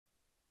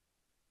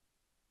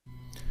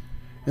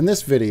In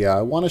this video,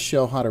 I want to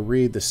show how to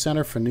read the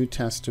Center for New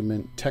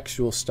Testament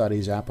Textual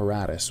Studies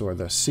Apparatus, or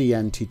the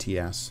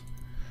CNTTS.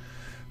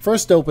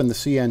 First, open the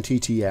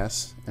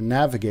CNTTS and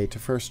navigate to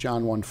 1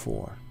 John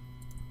 1:4.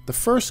 The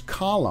first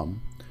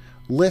column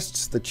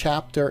lists the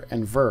chapter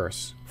and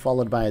verse,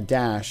 followed by a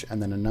dash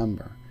and then a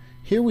number.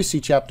 Here we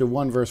see chapter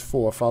 1, verse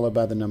 4, followed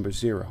by the number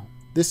 0.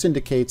 This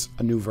indicates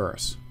a new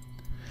verse.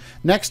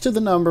 Next to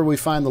the number, we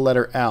find the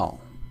letter L.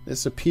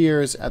 This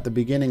appears at the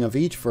beginning of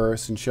each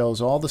verse and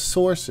shows all the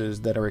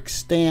sources that are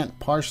extant,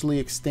 partially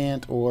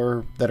extant,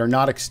 or that are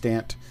not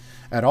extant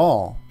at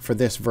all for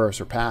this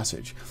verse or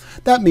passage.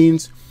 That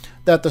means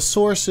that the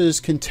sources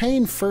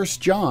contain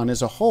 1 John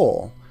as a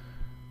whole,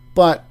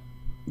 but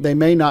they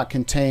may not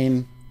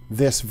contain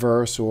this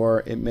verse,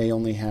 or it may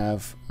only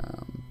have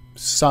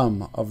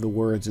some of the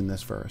words in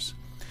this verse.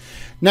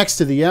 Next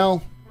to the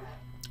L,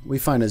 we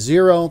find a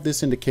 0.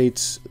 This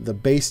indicates the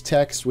base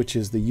text, which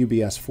is the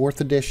UBS 4th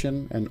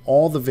edition, and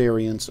all the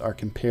variants are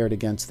compared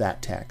against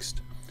that text.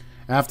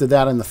 After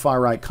that, in the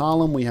far right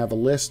column, we have a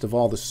list of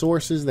all the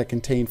sources that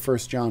contain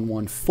 1 John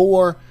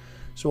 1:4.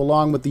 So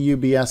along with the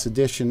UBS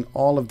edition,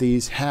 all of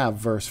these have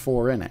verse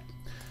 4 in it.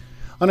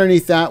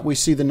 Underneath that, we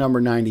see the number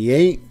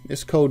 98.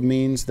 This code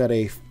means that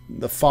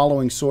the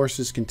following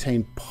sources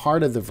contain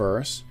part of the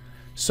verse.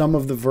 Some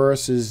of the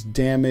verse is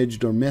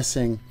damaged or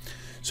missing.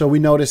 So we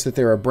notice that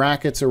there are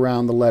brackets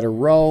around the letter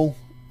rho.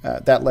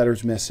 That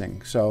letter's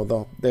missing.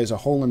 So there's a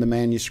hole in the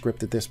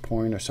manuscript at this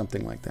point or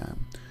something like that.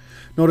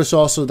 Notice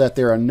also that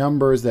there are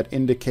numbers that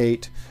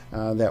indicate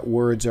that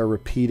words are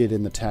repeated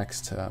in the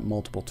text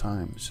multiple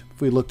times.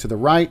 If we look to the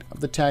right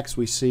of the text,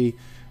 we see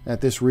that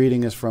this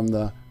reading is from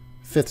the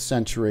 5th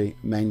century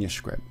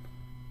manuscript.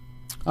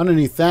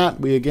 Underneath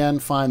that, we again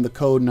find the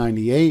code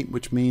 98,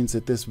 which means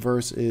that this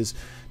verse is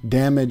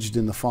damaged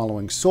in the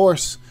following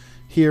source.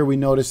 Here we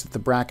notice that the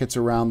brackets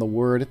around the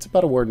word, it's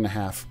about a word and a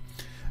half.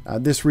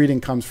 This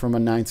reading comes from a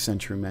 9th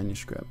century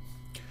manuscript.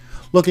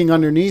 Looking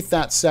underneath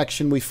that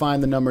section, we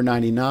find the number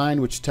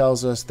 99, which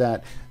tells us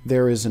that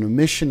there is an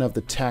omission of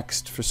the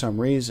text for some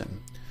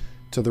reason.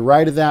 To the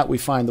right of that, we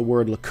find the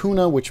word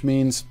lacuna, which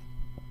means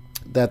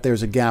that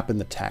there's a gap in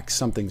the text.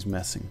 Something's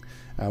missing.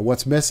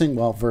 What's missing?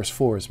 Well, verse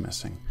 4 is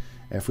missing.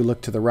 If we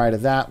look to the right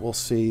of that, we'll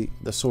see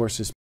the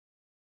sources.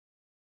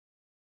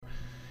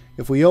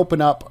 If we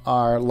open up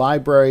our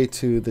library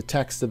to the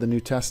text of the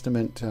New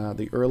Testament,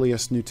 the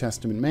earliest New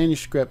Testament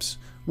manuscripts,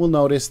 we'll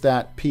notice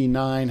that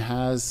P9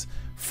 has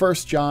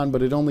 1 John,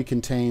 but it only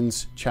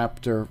contains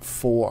chapter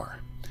 4.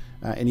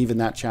 And even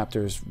that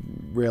chapter is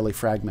rarely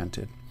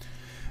fragmented.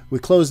 We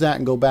close that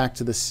and go back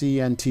to the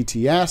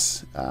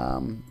CNTTS.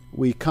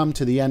 We come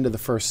to the end of the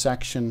first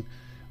section.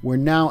 We're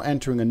now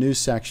entering a new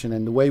section,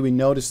 and the way we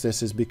notice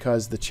this is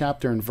because the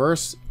chapter and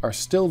verse are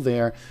still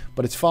there,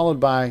 but it's followed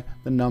by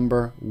the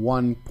number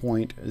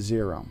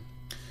 1.0.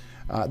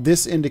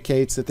 This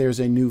indicates that there's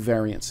a new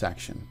variant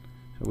section.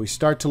 So we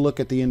start to look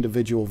at the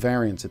individual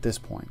variants at this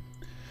point.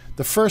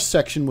 The first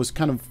section was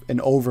kind of an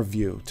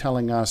overview,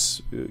 telling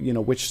us,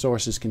 which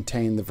sources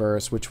contained the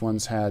verse, which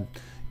ones had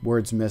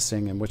words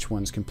missing, and which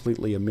ones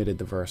completely omitted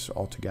the verse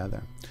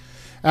altogether.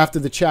 After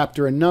the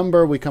chapter and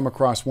number, we come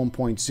across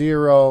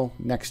 1.0.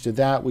 Next to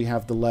that, we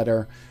have the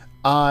letter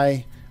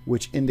I,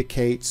 which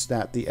indicates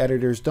that the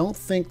editors don't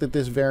think that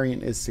this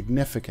variant is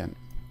significant.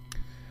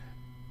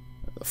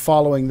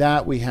 Following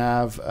that, we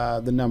have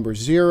the number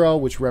 0,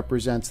 which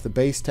represents the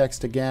base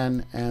text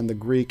again, and the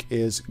Greek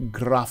is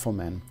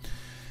graphomen.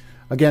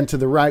 Again, to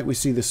the right, we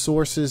see the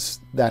sources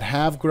that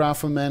have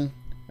graphomen.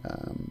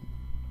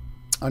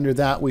 Under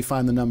that, we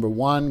find the number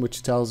 1,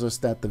 which tells us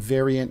that the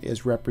variant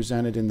is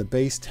represented in the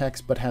base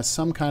text, but has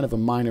some kind of a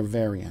minor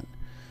variant,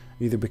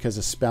 either because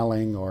of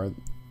spelling or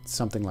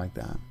something like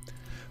that.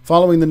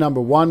 Following the number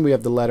 1, we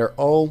have the letter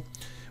O,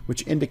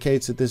 which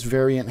indicates that this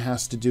variant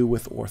has to do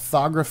with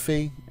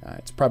orthography.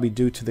 It's probably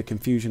due to the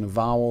confusion of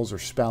vowels or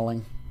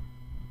spelling.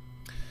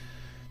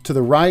 To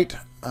the right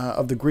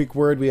of the Greek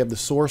word, we have the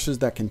sources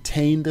that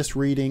contain this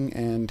reading,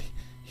 and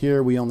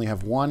here we only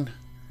have 1.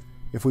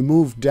 If we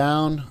move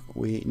down,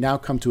 we now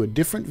come to a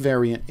different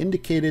variant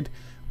indicated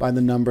by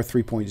the number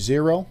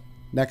 3.0.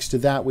 Next to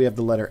that, we have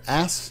the letter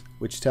S,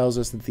 which tells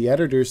us that the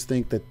editors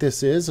think that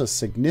this is a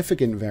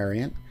significant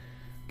variant.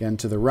 Again,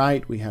 to the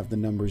right, we have the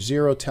number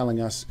 0 telling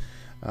us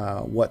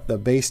what the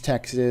base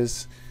text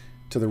is.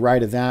 To the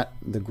right of that,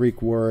 the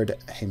Greek word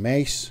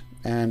hemes,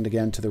 and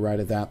again, to the right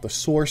of that, the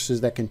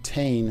sources that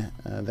contain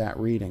that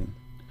reading.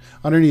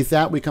 Underneath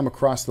that, we come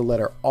across the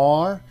letter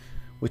R,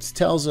 which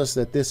tells us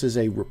that this is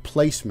a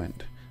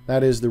replacement.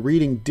 That is, the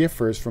reading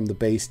differs from the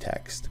base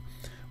text.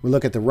 We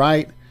look at the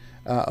right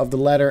of the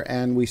letter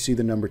and we see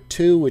the number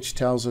 2, which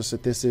tells us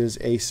that this is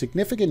a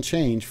significant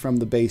change from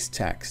the base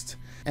text.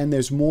 And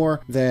there's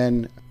more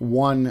than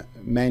one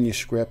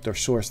manuscript or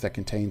source that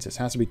contains this. It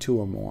has to be 2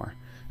 or more.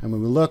 And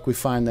when we look, we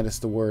find that it's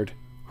the word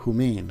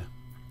humin.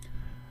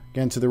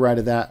 Again, to the right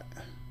of that,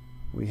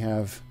 we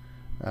have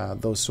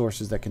those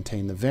sources that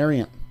contain the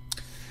variant.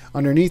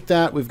 Underneath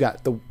that, we've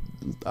got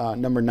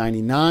number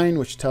 99,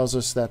 which tells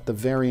us that the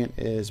variant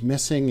is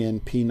missing in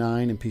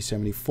P9 and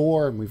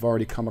P74, and we've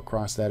already come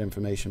across that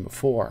information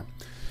before.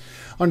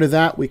 Under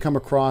that, we come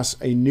across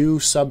a new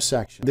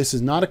subsection. This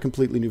is not a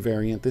completely new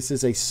variant, this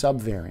is a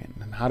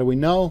subvariant. And how do we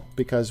know?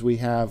 Because we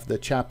have the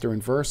chapter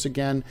and verse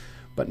again,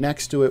 but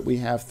next to it we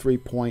have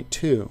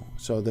 3.2.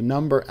 So the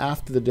number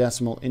after the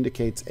decimal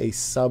indicates a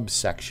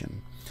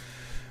subsection.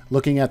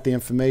 Looking at the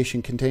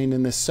information contained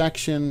in this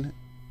section,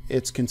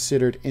 it's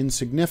considered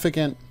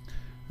insignificant.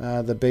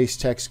 The base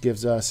text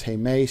gives us hey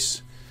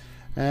mace,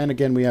 and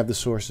again we have the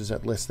sources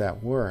that list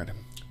that word.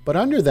 But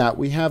under that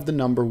we have the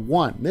number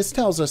 1. This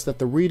tells us that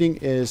the reading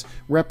is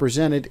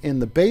represented in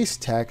the base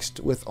text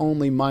with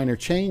only minor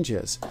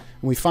changes.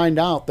 And we find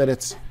out that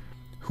it's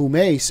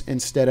humace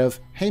instead of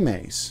hey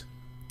mace.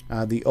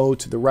 The O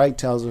to the right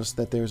tells us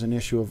that there's an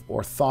issue of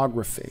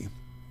orthography.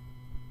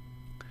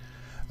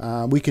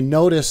 We can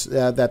notice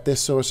that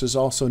this source is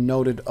also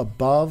noted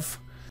above,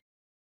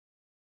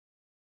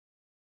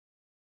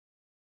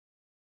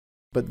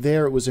 but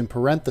there it was in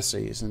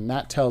parentheses, and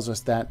that tells us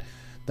that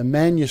the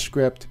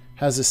manuscript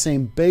has the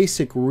same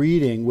basic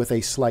reading with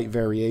a slight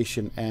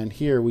variation, and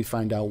here we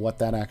find out what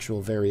that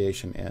actual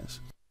variation is.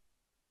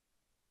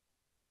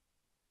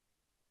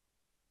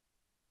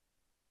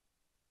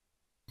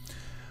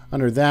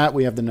 Under that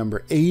we have the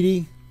number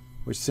 80,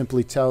 which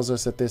simply tells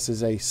us that this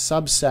is a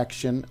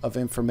subsection of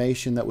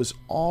information that was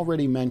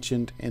already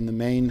mentioned in the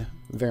main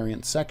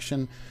variant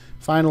section.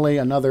 Finally,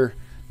 another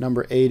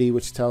number 80,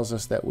 which tells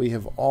us that we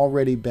have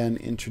already been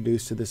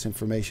introduced to this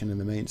information in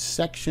the main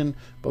section,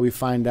 but we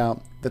find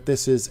out that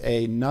this is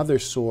another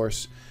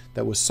source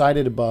that was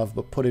cited above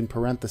but put in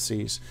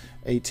parentheses.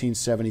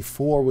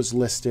 1874 was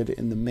listed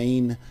in the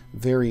main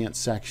variant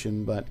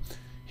section, but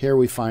here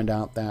we find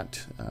out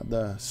that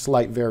the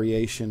slight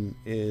variation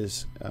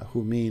is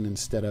humin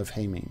instead of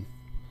hamin.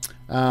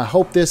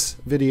 Hope this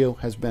video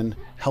has been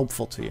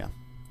helpful to you.